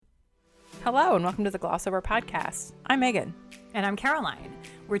Hello, and welcome to the Gloss Over Podcast. I'm Megan. And I'm Caroline.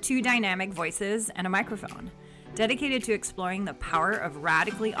 We're two dynamic voices and a microphone, dedicated to exploring the power of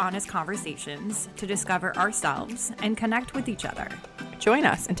radically honest conversations to discover ourselves and connect with each other. Join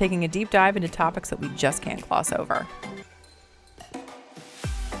us in taking a deep dive into topics that we just can't gloss over.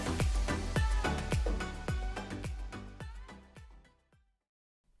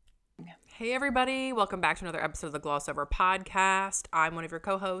 Hey everybody, welcome back to another episode of the Gloss Over Podcast. I'm one of your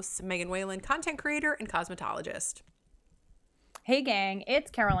co-hosts, Megan Whalen, content creator and cosmetologist. Hey gang, it's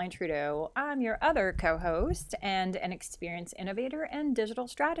Caroline Trudeau. I'm your other co-host and an experienced innovator and digital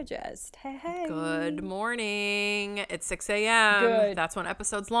strategist. Hey. Good morning. It's 6 a.m. Good. That's when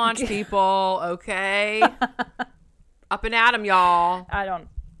episodes launch, people. Okay. Up and at 'em, y'all.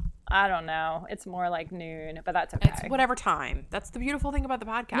 I don't know. It's more like noon, but that's okay. It's whatever time. That's the beautiful thing about the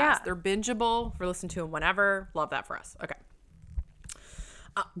podcast. Yeah. They're bingeable. We're listening to them whenever. Love that for us. Okay.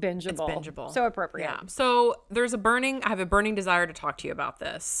 Bingeable. It's bingeable. So appropriate. Yeah. So I have a burning desire to talk to you about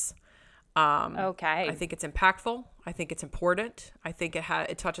this. Okay. I think it's impactful. I think it's important. I think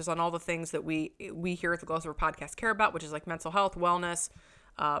it touches on all the things that we here at the Gloss Over Podcast care about, which is like mental health, wellness,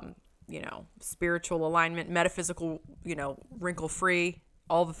 spiritual alignment, metaphysical, wrinkle-free,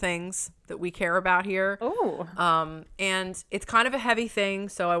 all the things that we care about here. Ooh. And it's kind of a heavy thing,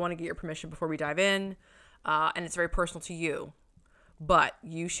 so I want to get your permission before we dive in. And it's very personal to you. But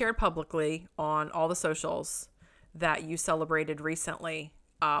you shared publicly on all the socials that you celebrated recently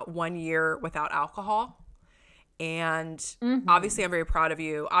 1 year without alcohol. And obviously I'm very proud of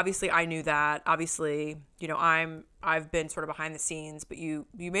you. Obviously I knew that. Obviously, I've been sort of behind the scenes, but you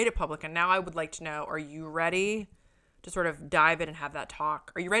made it public. And now I would like to know, are you ready to sort of dive in and have that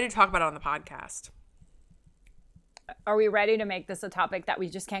talk? Are you ready to talk about it on the podcast? Are we ready to make this a topic that we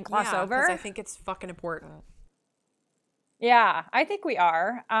just can't gloss over? Because I think it's fucking important. Yeah, I think we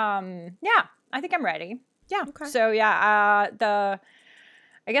are. I think I'm ready. Yeah. Okay. So I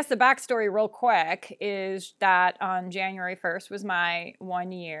guess the backstory real quick is that on January 1st was my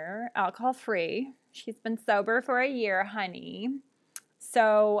 1 year alcohol free. She's been sober for a year, honey.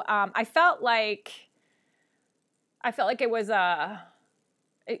 So I felt like it was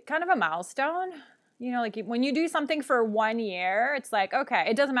kind of a milestone. Like when you do something for 1 year, it's like, okay,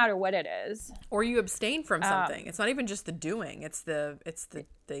 it doesn't matter what it is. Or you abstain from something. It's not even just the doing. It's the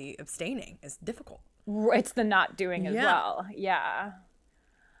abstaining. It's difficult. It's the not doing as well. Yeah.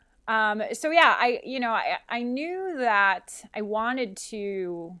 I knew that I wanted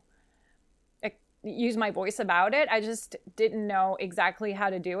to use my voice about it. I just didn't know exactly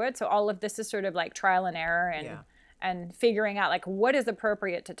how to do it. So all of this is sort of like trial and error and figuring out like what is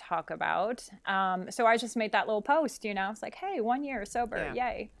appropriate to talk about. So I just made that little post, It's like, hey, 1 year sober,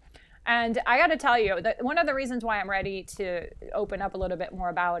 yay. And I got to tell you that one of the reasons why I'm ready to open up a little bit more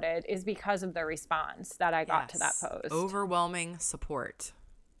about it is because of the response that I got to that post. Overwhelming support.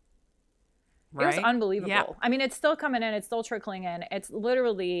 Right? It was unbelievable. Yeah. I mean, it's still coming in. It's still trickling in. It's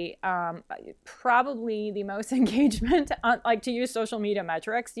literally probably the most engagement, to use social media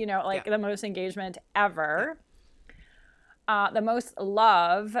metrics, the most engagement ever. The most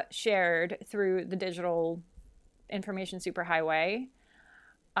love shared through the digital information superhighway.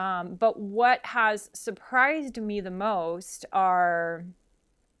 But what has surprised me the most are,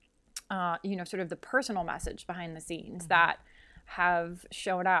 sort of the personal message behind the scenes that have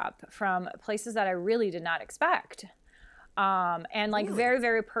shown up from places that I really did not expect. And like very,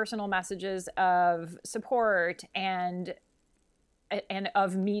 very personal messages of support and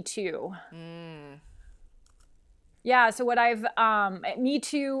of me too. Yeah, so what I've, me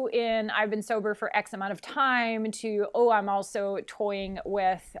too I've been sober for X amount of time to, I'm also toying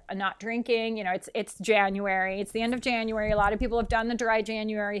with not drinking. It's January. It's the end of January. A lot of people have done the dry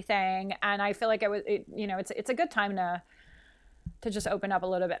January thing. And I feel like it's a good time to just open up a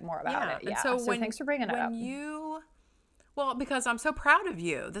little bit more about it. Yeah, so thanks for bringing it up. Well, because I'm so proud of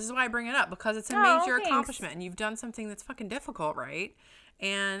you. This is why I bring it up, because it's a major accomplishment and you've done something that's fucking difficult, right?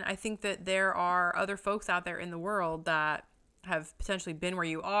 And I think that there are other folks out there in the world that have potentially been where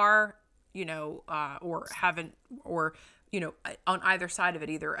you are, or haven't, or, on either side of it,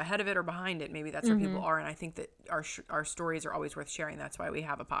 either ahead of it or behind it. Maybe that's where people are. And I think that our stories are always worth sharing. That's why we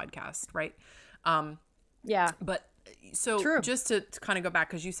have a podcast, right? Yeah. But so True. Just to kind of go back,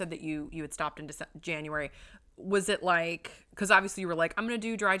 because you said that you had stopped in January. Was it like, because obviously you were like, I'm going to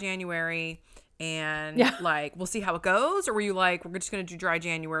do dry January and we'll see how it goes? Or were you like, we're just going to do dry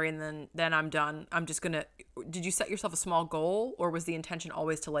January and then I'm done. I'm just going to, did you set yourself a small goal, or was the intention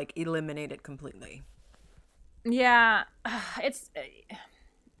always to like eliminate it completely? Yeah,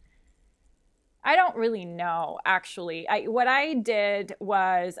 I don't really know, actually. What I did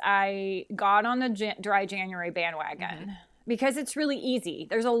was I got on the dry January bandwagon because it's really easy.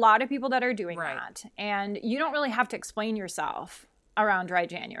 There's a lot of people that are doing that, and you don't really have to explain yourself around dry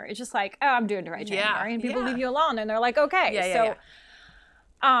January. It's just like, oh, I'm doing dry January, and people leave you alone, and they're like, okay.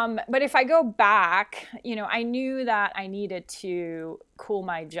 But if I go back, I knew that I needed to cool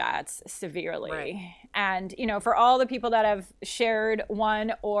my jets severely. Right. And, for all the people that have shared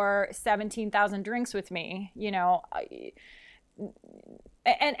 1 or 17,000 drinks with me, and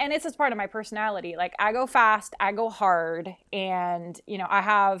it's just part of my personality. Like, I go fast, I go hard, and, I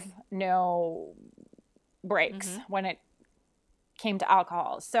have no breaks when it came to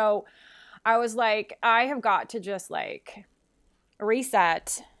alcohol. So I was like, I have got to just like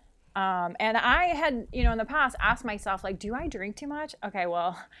reset. And I had, in the past asked myself, like, do I drink too much? Okay,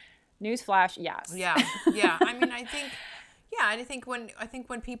 well, newsflash, yes. Yeah. I mean, I think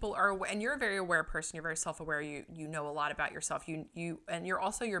when people are, and you're a very aware person, you're very self-aware, you know a lot about yourself, and you're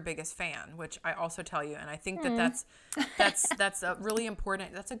also your biggest fan, which I also tell you. And I think that's a really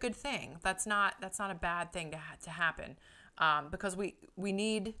important, that's a good thing. That's not a bad thing to happen. Because we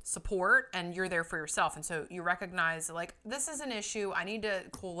need support, and you're there for yourself. And so you recognize, like, this is an issue. I need to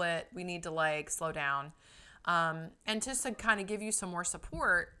cool it. We need to, like, slow down. And just to kind of give you some more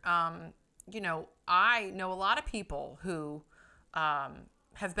support, I know a lot of people who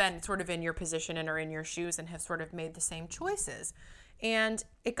have been sort of in your position and are in your shoes and have sort of made the same choices. And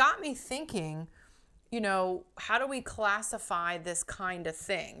it got me thinking, how do we classify this kind of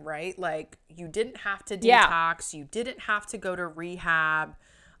thing, right? Like, you didn't have to detox, you didn't have to go to rehab.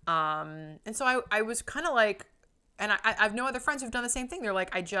 And so I was kind of like, and I've no other friends who've done the same thing. They're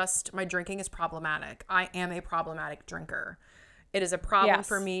like, my drinking is problematic. I am a problematic drinker. It is a problem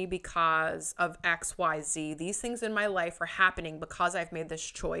for me because of X, Y, Z. These things in my life are happening because I've made this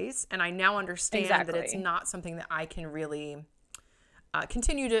choice. And I now understand that it's not something that I can really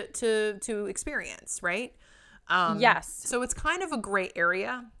continue to experience, right? Yes. So it's kind of a gray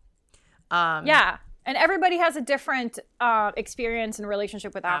area. And everybody has a different experience and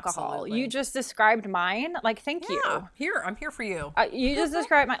relationship with alcohol. Absolutely. You just described mine. Like, thank you. I'm here for you. You just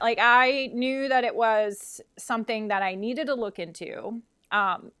described mine. Like, I knew that it was something that I needed to look into.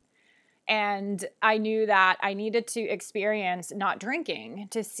 And I knew that I needed to experience not drinking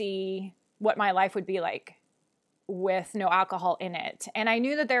to see what my life would be like with no alcohol in it. And I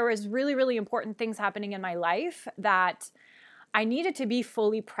knew that there was really, really important things happening in my life that I needed to be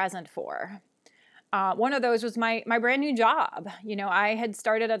fully present for. One of those was my brand new job. I had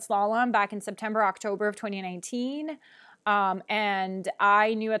started at Slalom back in September, October of 2019. And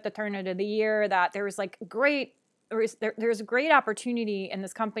I knew at the turn of the year that there was like there's a great opportunity in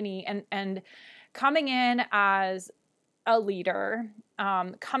this company, and coming in as a leader,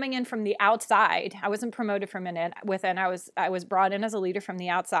 coming in from the outside. I wasn't promoted from within. I was brought in as a leader from the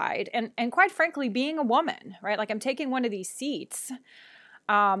outside, and quite frankly, being a woman, right? Like, I'm taking one of these seats.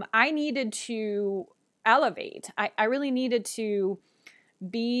 I needed to elevate. I really needed to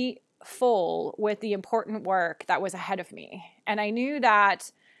be full with the important work that was ahead of me, and I knew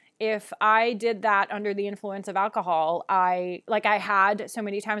that if I did that under the influence of alcohol, like I had so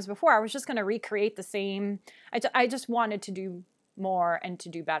many times before, I was just going to recreate the same. I just wanted to do more and to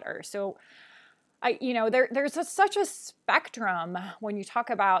do better. So there's such a spectrum when you talk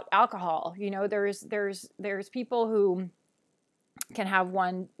about alcohol. There's people who can have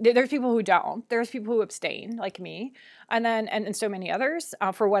one. There's people who don't. There's people who abstain, like me, and so many others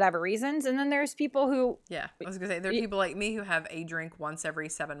for whatever reasons. And then there's people who I was gonna say there are people like me who have a drink once every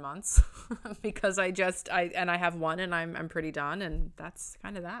 7 months because I have one and I'm pretty done, and that's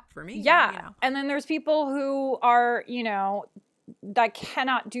kind of that for me. Yeah, and then there's people who are that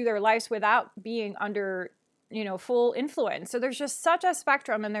cannot do their lives without being under full influence. So there's just such a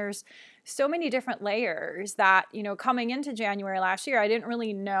spectrum, and there's so many different layers that, coming into January last year, I didn't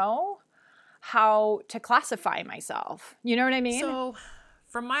really know how to classify myself. You know what I mean? So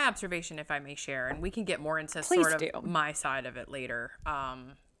from my observation, if I may share, and we can get more into my side of it later,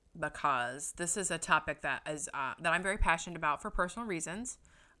 because this is a topic that I'm very passionate about for personal reasons.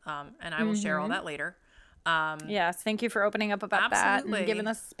 And I will share all that later. Yes, thank you for opening up about that and giving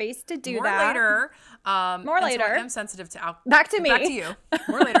us space to do more that. Later. More later. So I am sensitive to alcohol. Back to me. Back to you.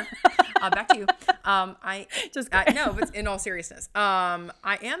 More later. Back to you. No, but in all seriousness,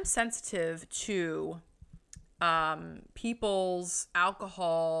 I am sensitive to people's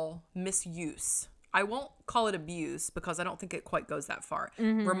alcohol misuse. I won't call it abuse because I don't think it quite goes that far.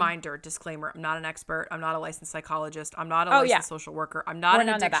 Reminder, disclaimer, I'm not an expert. I'm not a licensed psychologist. I'm not a licensed social worker. I'm not an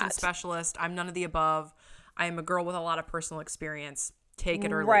addiction specialist. I'm none of the above. I am a girl with a lot of personal experience. Take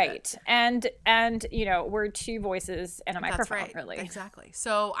it or leave Right. it. And we're two voices and a microphone, That's right. really. Exactly.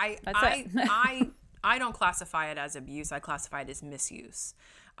 So That's it. I don't classify it as abuse. I classify it as misuse.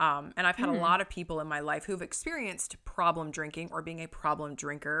 And I've had a lot of people in my life who've experienced problem drinking or being a problem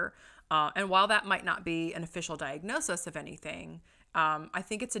drinker. And while that might not be an official diagnosis of anything, I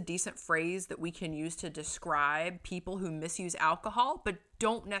think it's a decent phrase that we can use to describe people who misuse alcohol, but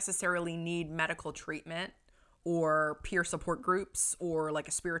don't necessarily need medical treatment or peer support groups or like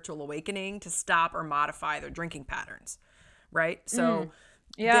a spiritual awakening to stop or modify their drinking patterns. Right. So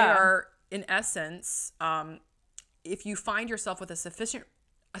they are, in essence, if you find yourself with a sufficient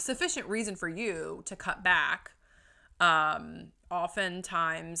reason for you to cut back,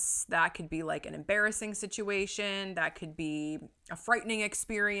 oftentimes that could be like an embarrassing situation, that could be a frightening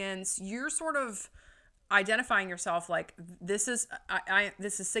experience. You're sort of identifying yourself like, this is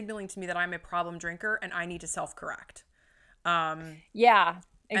signaling to me that I'm a problem drinker and I need to self-correct. Yeah,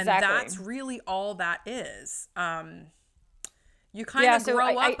 exactly. And that's really all that is. You kind of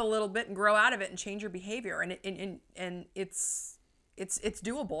grow up a little bit and grow out of it and change your behavior, and it's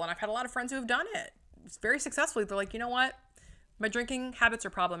doable. And I've had a lot of friends who have done it. It's very successfully. They're like, you know what? My drinking habits are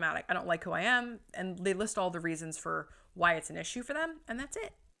problematic. I don't like who I am. And they list all the reasons for why it's an issue for them. And that's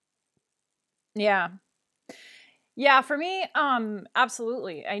it. Yeah. Yeah, for me,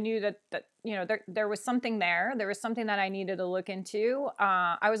 absolutely. I knew that there was something there. There was something that I needed to look into.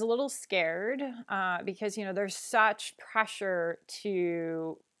 I was a little scared because there's such pressure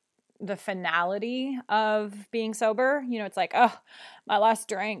to the finality of being sober. It's like, oh, my last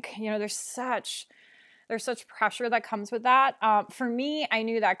drink. There's such pressure that comes with that. For me, I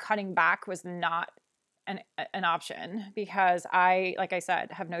knew that cutting back was not an option because like I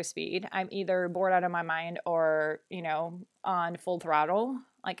said, have no speed. I'm either bored out of my mind or, on full throttle.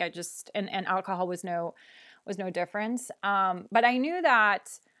 Like I just, and alcohol was no difference. But I knew that,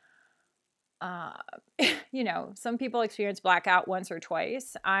 some people experience blackout once or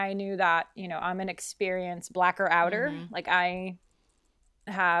twice. I knew that, I'm an experienced blacker outer. Mm-hmm. Like I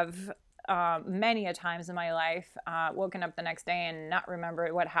have, many a times in my life, woken up the next day and not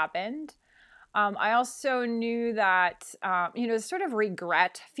remember what happened. I also knew that, sort of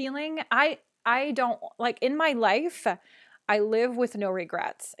regret feeling. I don't like in my life, I live with no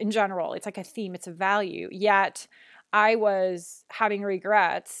regrets in general. It's like a theme. It's a value. Yet I was having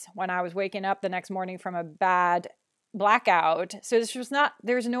regrets when I was waking up the next morning from a bad blackout. So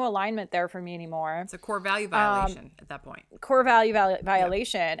there's no alignment there for me anymore. It's a core value violation at that point. Core value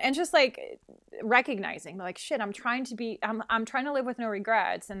violation. Yep. And just like recognizing like, shit, I'm trying to live with no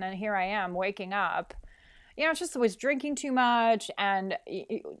regrets. And then here I am waking up, just was drinking too much. And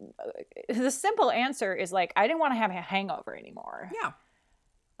the simple answer is like, I didn't want to have a hangover anymore. Yeah.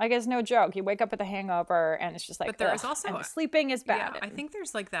 Like it's no joke. You wake up with a hangover and it's just like, but there is also sleeping is bad. Yeah, I think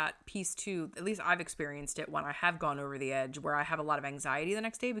there's like that piece too. At least I've experienced it when I have gone over the edge, where I have a lot of anxiety the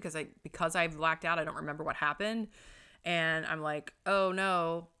next day because I've blacked out. I don't remember what happened, and I'm like, oh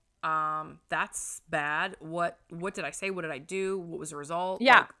no, that's bad. What did I say? What did I do? What was the result?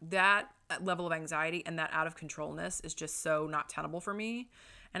 Yeah, like, that level of anxiety and that out of controlness is just so not tenable for me.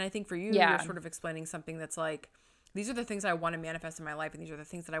 And I think for you, you're sort of explaining something that's like, these are the things I want to manifest in my life, and these are the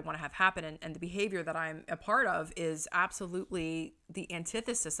things that I want to have happen. And the behavior that I'm a part of is absolutely the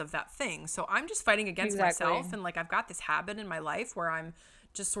antithesis of that thing. So I'm just fighting against myself. And like, I've got this habit in my life where I'm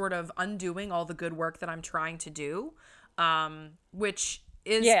just sort of undoing all the good work that I'm trying to do, which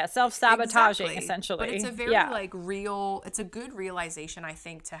is self-sabotaging essentially. But it's a very it's a good realization, I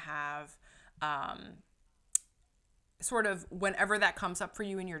think, to have, sort of whenever that comes up for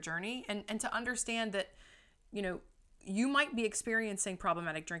you in your journey, and to understand that, you might be experiencing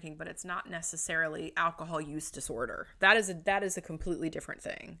problematic drinking, but it's not necessarily alcohol use disorder. That is a completely different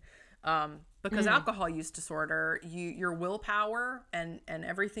thing. Because alcohol use disorder, your willpower and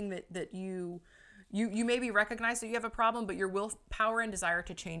everything that you maybe recognize that you have a problem, but your willpower and desire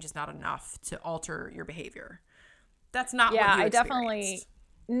to change is not enough to alter your behavior. That's not what you experienced.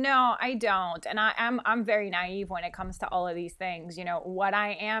 No, I don't. And I'm very naive when it comes to all of these things. What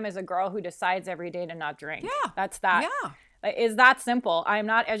I am is a girl who decides every day to not drink. Yeah. That's that. Yeah. Is that simple. I'm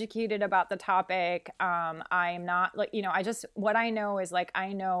not educated about the topic. I'm not like, what I know is like,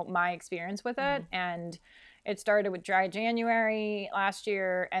 I know my experience with it. And it started with dry January last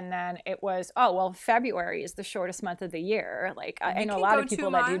year. And then it was, February is the shortest month of the year. Like I know a lot of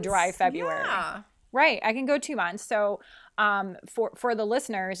people that do dry February. Yeah. Right. I can go 2 months. So for the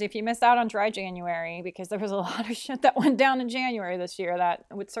listeners, if you missed out on dry January, because there was a lot of shit that went down in January this year that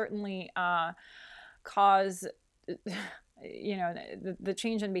would certainly cause, the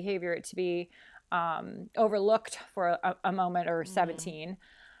change in behavior to be overlooked for a moment, or 17.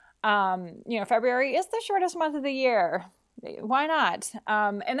 February is the shortest month of the year. Why not?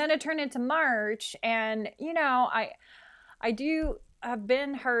 And then it turned into March, and I do have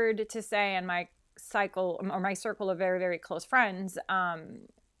been heard to say in my cycle, or my circle of very, very close friends,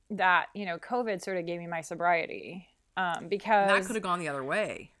 that COVID sort of gave me my sobriety, because that could have gone the other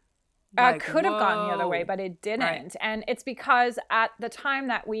way. Could have gone the other way, but it didn't. Right. And it's because at the time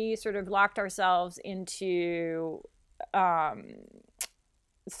that we sort of locked ourselves into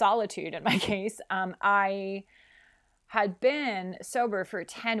solitude, in my case, I had been sober for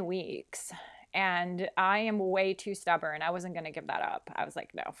 10 weeks. And I am way too stubborn. I wasn't going to give that up. I was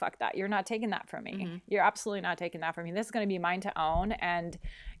like, no, fuck that. You're not taking that from me. Mm-hmm. You're absolutely not taking that from me. This is going to be mine to own. And,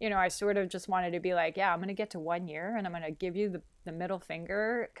 I sort of just wanted to be like, yeah, I'm going to get to 1 year and I'm going to give you the middle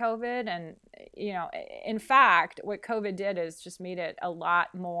finger, COVID. And, in fact, what COVID did is just made it a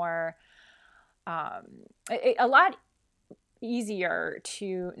lot more, a lot easier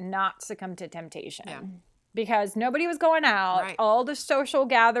to not succumb to temptation. Yeah. Because nobody was going out. Right. All the social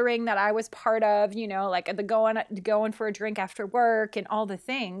gathering that I was part of, like the going for a drink after work and all the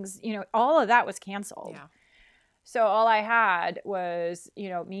things, all of that was canceled. Yeah. So all I had was,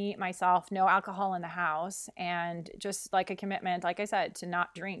 me, myself, no alcohol in the house, and just like a commitment, like I said, to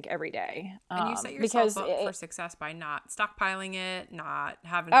not drink every day. And you set yourself up for success by not stockpiling it, not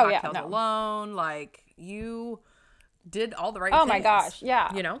having cocktails alone. Like, you did all the right things. Oh my gosh,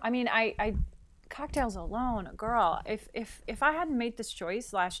 yeah. I mean, I cocktails alone, girl, if I hadn't made this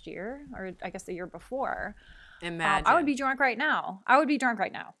choice last year, or I guess the year before, imagine, I would be drunk right now.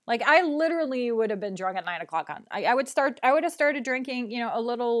 Like, I literally would have been drunk at 9 o'clock. I would have started drinking, a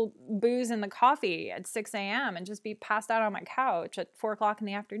little booze in the coffee at 6 a.m. and just be passed out on my couch at 4 o'clock in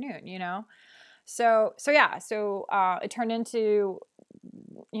the afternoon, So it turned into,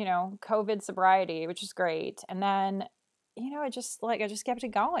 COVID sobriety, which is great. And then, I just kept it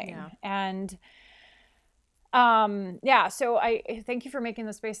going. Yeah. And so I thank you for making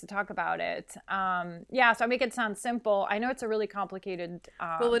the space to talk about it. So I make it sound simple. I know it's a really complicated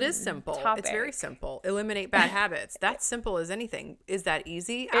well, it is simple. Topic. It's very simple. Eliminate bad habits. That's simple as anything. Is that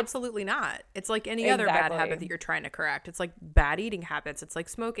easy? Absolutely not. It's like any other bad habit that you're trying to correct. It's like bad eating habits. It's like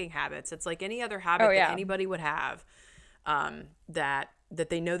smoking habits. It's like any other habit that anybody would have, that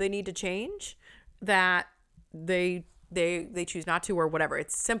they know they need to change, that they choose not to, or whatever.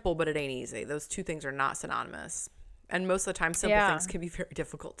 It's simple, but it ain't easy. Those two things are not synonymous. And most of the time, simple things can be very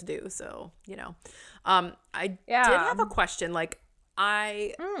difficult to do. So, I did have a question. Like,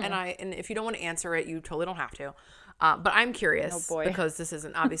 and if you don't want to answer it, you totally don't have to. But I'm curious, because this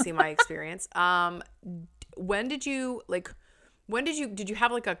isn't obviously my experience. Did you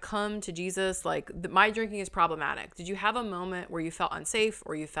have like a come to Jesus, like, my drinking is problematic? Did you have a moment where you felt unsafe,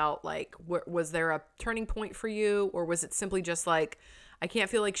 or you felt like, was there a turning point for you? Or was it simply just like, I can't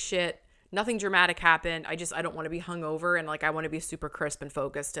feel like shit, nothing dramatic happened, I don't want to be hungover, and like, I want to be super crisp and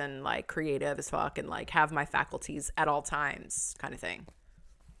focused and like creative as fuck and like have my faculties at all times, kind of thing?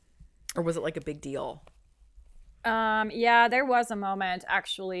 Or was it like a big deal? There was a moment,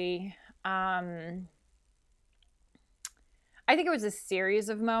 actually. I think it was a series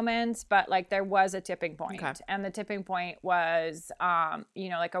of moments, but like, there was a tipping point. Okay. And the tipping point was,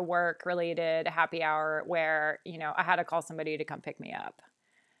 like a work related happy hour where, I had to call somebody to come pick me up.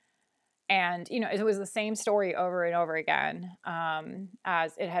 And, it was the same story over and over again,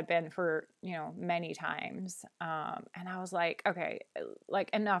 as it had been for, many times. And I was like, okay, like,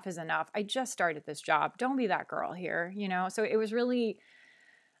 enough is enough. I just started this job. Don't be that girl here, So it was really,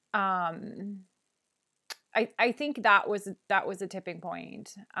 I think that was a tipping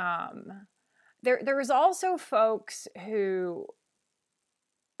point. There was also folks who,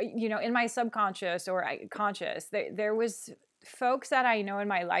 in my subconscious or conscious, there was folks that I know in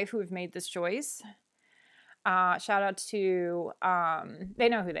my life who have made this choice. Shout out to, they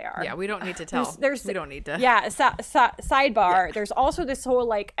know who they are. Yeah, we don't need to tell. We don't need to. Yeah, sidebar. Yeah. There's also this whole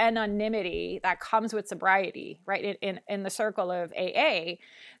like anonymity that comes with sobriety, right? In the circle of AA.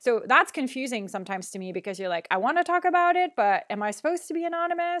 So that's confusing sometimes to me, because you're like, I want to talk about it, but am I supposed to be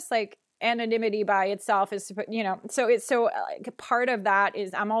anonymous? Like, anonymity by itself is, so it's like, part of that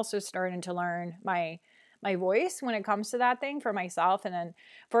is I'm also starting to learn my voice when it comes to that thing for myself, and then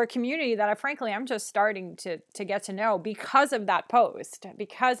for a community that I'm just starting to get to know because of that post,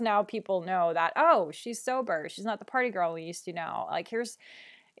 because now people know that, oh, she's sober, she's not the party girl we used to know. Like, here's,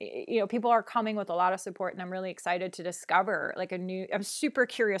 people are coming with a lot of support, and I'm really excited to discover like I'm super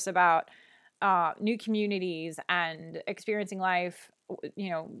curious about new communities and experiencing life,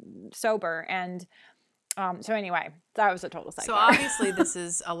 sober. And So anyway, that was a total So sidebar. obviously this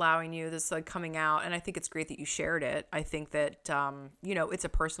is allowing you this like coming out, and I think it's great that you shared it. I think that it's a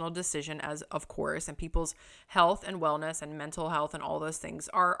personal decision, as of course, and people's health and wellness and mental health and all those things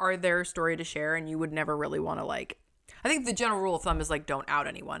are their story to share, and you would never really want to like. I think the general rule of thumb is like don't out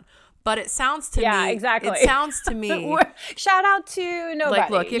anyone. But it sounds to Yeah, me, exactly. it sounds to me Shout out to nobody.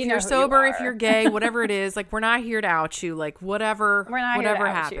 like, look, if you you're know who sober, you if are. you're gay, whatever it is, like, we're not here to out you. Like, whatever, We're not whatever here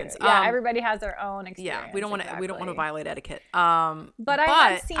to out happens. you. Yeah, everybody has their own experience. Yeah, we don't want to, we don't want to exactly. violate etiquette. But I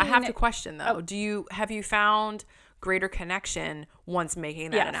have I have seen- to question though. Have you found greater connection once making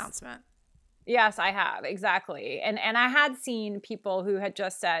that Yes. announcement? Yes, I have, exactly. And I had seen people who had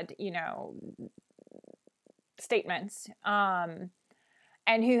just said, statements,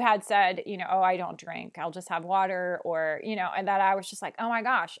 and who had said, oh, I don't drink, I'll just have water, or, and that I was just like, oh my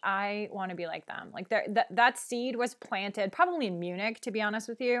gosh, I want to be like them. Like that seed was planted probably in Munich, to be honest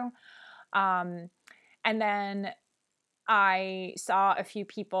with you. And then I saw a few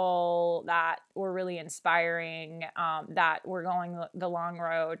people that were really inspiring, that were going the long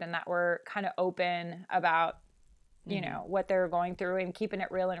road and that were kind of open about, what they were going through and keeping it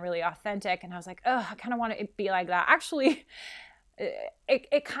real and really authentic. And I was like, oh, I kind of want to be like that. Actually,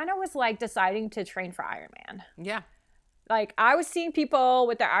 it kind of was like deciding to train for Ironman. Yeah. Like I was seeing people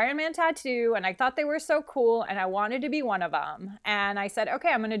with their Ironman tattoo and I thought they were so cool and I wanted to be one of them. And I said, okay,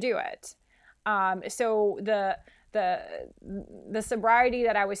 I'm going to do it. So the sobriety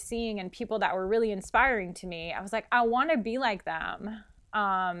that I was seeing and people that were really inspiring to me, I was like, I want to be like them.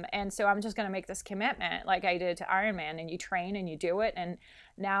 And so I'm just going to make this commitment like I did to Ironman, and you train and you do it. And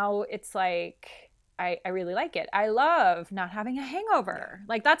now it's like, I really like it. I love not having a hangover.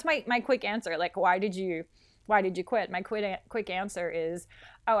 Like that's my quick answer. Like, why did you quit? My quick answer is,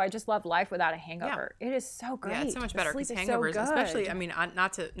 oh, I just love life without a hangover. Yeah. It is so great. Yeah, it's so much better because hangovers, so especially, I mean,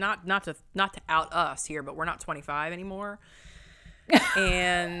 not to out us here, but we're not 25 anymore.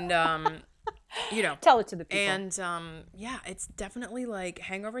 And, tell it to the people. And, it's definitely like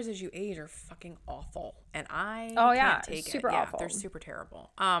hangovers as you age are fucking awful. And I can't take super it. awful. Yeah, they're super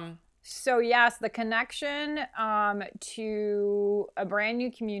terrible. So yes, the connection to a brand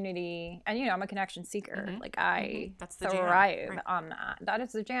new community, and I'm a connection seeker. Mm-hmm. Like I That's the thrive jam. Right. on that. That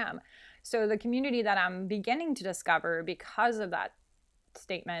is the jam. So the community that I'm beginning to discover because of that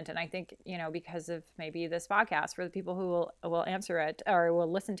statement, and I think because of maybe this podcast for the people who will answer it or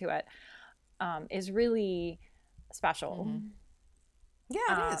will listen to it, is really special. Mm-hmm.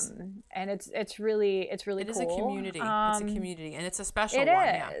 Yeah, it is. And it's really cool. It is a community. It's a community, and it's a special one.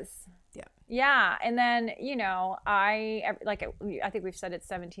 It is. Yeah. Yeah. And then, I think we've said it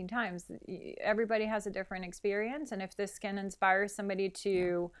 17 times. Everybody has a different experience. And if this can inspire somebody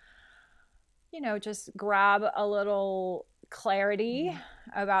to, just grab a little clarity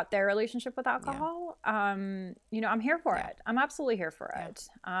about their relationship with alcohol, I'm here for it. I'm absolutely here for it.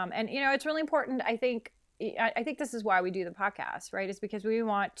 And, it's really important. I think this is why we do the podcast, right? It's because we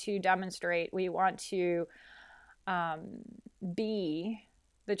want to demonstrate, we want to be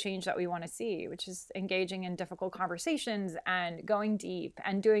the change that we want to see, which is engaging in difficult conversations and going deep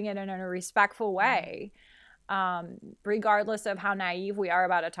and doing it in a respectful way, regardless of how naive we are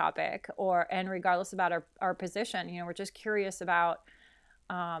about a topic and regardless about our position. We're just curious about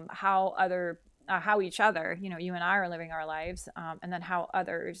how each other, you and I are living our lives, and then how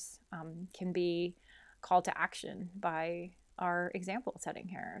others can be called to action by our example setting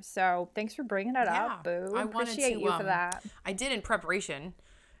here. So thanks for bringing it up, Boo. I appreciate you for that. I did in preparation,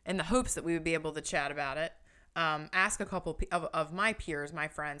 in the hopes that we would be able to chat about it, ask a couple of my peers, my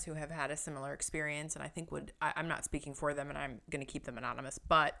friends who have had a similar experience, and I think I'm not speaking for them and I'm going to keep them anonymous,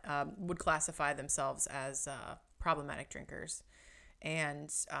 but would classify themselves as problematic drinkers.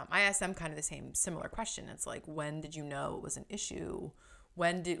 And I asked them kind of the similar question. It's like, when did you know it was an issue?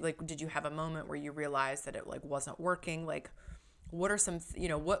 When did you have a moment where you realized that it wasn't working? Like, what are some,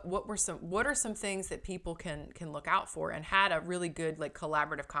 what are some things that people can look out for, and had a really good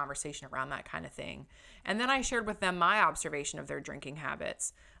collaborative conversation around that kind of thing. And then I shared with them my observation of their drinking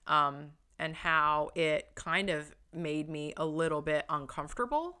habits, and how it kind of made me a little bit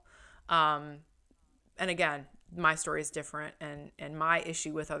uncomfortable. And again, my story is different, and my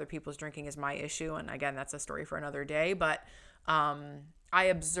issue with other people's drinking is my issue. And again, that's a story for another day, but, I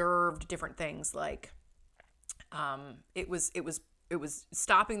observed different things it was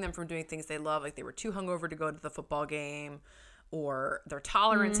stopping them from doing things they love. Like they were too hungover to go to the football game, or their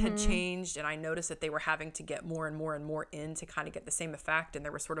tolerance had changed. And I noticed that they were having to get more and more and more in to kind of get the same effect. And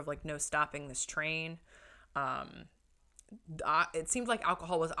there was sort of no stopping this train. it seemed like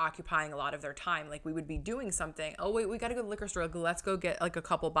alcohol was occupying a lot of their time. Like we would be doing something. Oh wait, we got to go to the liquor store. Let's go get like a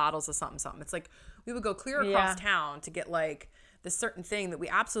couple bottles of something. It's like we would go clear across town to get like this certain thing that we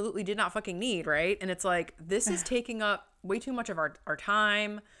absolutely did not fucking need, right? And it's like, this is taking up way too much of our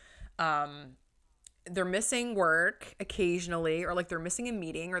time. They're missing work occasionally, or like they're missing a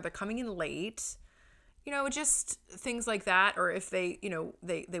meeting, or they're coming in late. Just things like that. Or if they,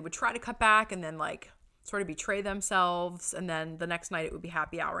 they would try to cut back and then like sort of betray themselves, and then the next night it would be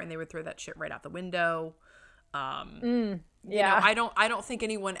happy hour and they would throw that shit right out the window. I don't think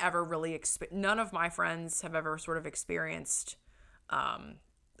anyone ever really none of my friends have ever sort of experienced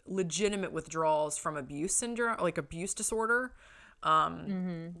legitimate withdrawals from abuse syndrome, like abuse disorder.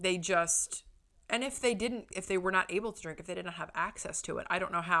 They just, and if they were not able to drink, if they didn't have access to it, I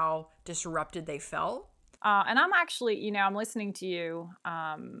don't know how disrupted they felt. And I'm actually, I'm listening to you,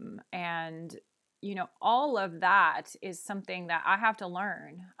 and all of that is something that I have to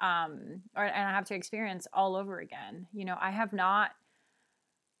learn, and I have to experience all over again. I have not,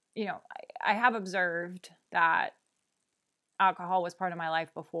 I have observed that alcohol was part of my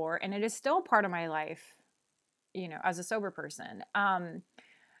life before, and it is still part of my life, as a sober person,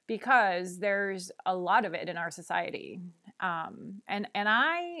 because there's a lot of it in our society. And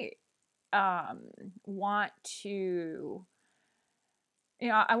I want to,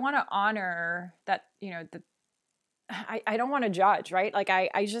 I want to honor that, I don't want to judge, right? Like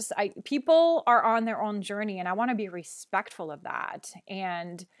people are on their own journey, and I want to be respectful of that.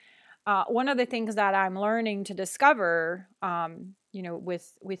 And one of the things that I'm learning to discover,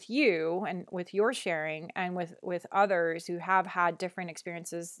 with you and with your sharing, and with others who have had different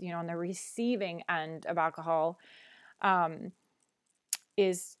experiences, on the receiving end of alcohol,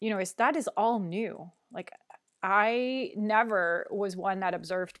 is that is all new. Like, I never was one that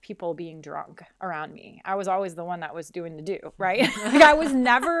observed people being drunk around me. I was always the one that was doing the do, right? Like I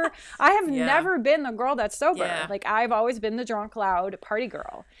have never been the girl that's sober. Yeah. Like, I've always been the drunk, loud party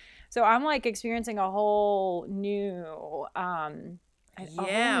girl. So I'm like experiencing a whole new, facet.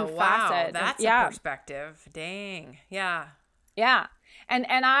 That's a perspective. Dang. Yeah. Yeah. And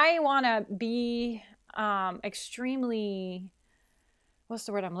I want to be extremely, what's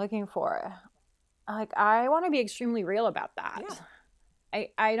the word I'm looking for? Like, I want to be extremely real about that. Yeah.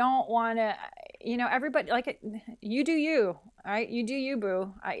 I don't want to, everybody, like, you do you, right? You do you,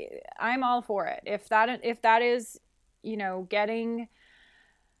 boo. I'm all for it. If that is, getting,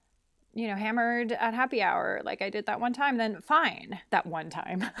 hammered at happy hour, like I did that one time, then fine. That one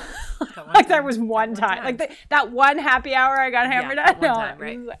time. There was one time. Like that one happy hour I got hammered at. No, time,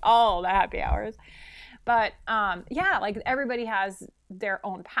 right? It was like all the happy hours. But like everybody has their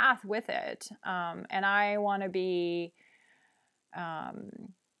own path with it. And I want to be, I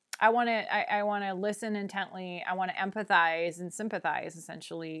want to listen intently. I want to empathize and sympathize,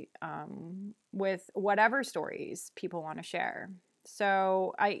 essentially, with whatever stories people want to share.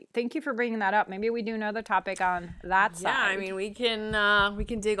 So I thank you for bringing that up. Maybe we do another topic on that side. Yeah, I mean, we can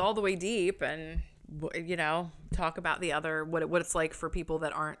dig all the way deep and, talk about the other, what it's like for people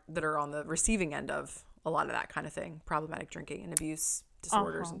that are on the receiving end of a lot of that kind of thing, problematic drinking and abuse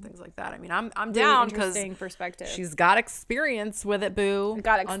disorders and things like that. I mean, I'm down because she's got experience with it, boo.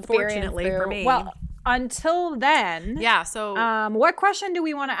 Unfortunately for me. Well, until then, yeah. So, what question do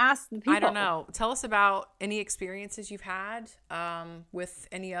we want to ask the people? I don't know. Tell us about any experiences you've had with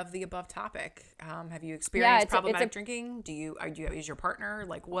any of the above topic. Have you experienced problematic drinking? Is your partner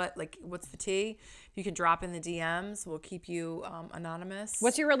like what? Like, what's the tea? If you can drop in the DMs, we'll keep you anonymous.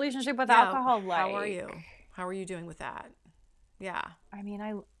 What's your relationship with alcohol like? How are you? How are you doing with that? Yeah. I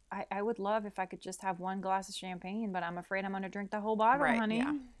mean, I would love if I could just have one glass of champagne, but I'm afraid I'm going to drink the whole bottle, honey.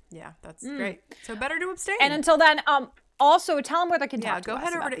 Yeah, that's great. So better to abstain. And until then, also tell them where they can talk to us. Go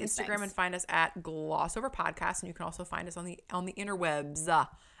head over to Instagram and find us at Glossover Podcast, and you can also find us on the interwebs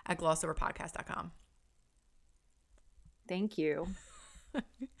at glossoverpodcast.com. Thank you.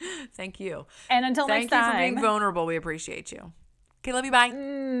 Thank you. And until next time. Thank you for being vulnerable. We appreciate you. Okay, love you. Bye.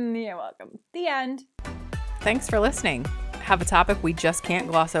 You're welcome. The end. Thanks for listening. Have a topic we just can't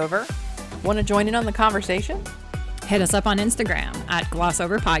gloss over? Want to join in on the conversation? Hit us up on Instagram at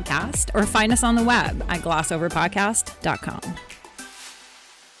Glossover Podcast, or find us on the web at glossoverpodcast.com.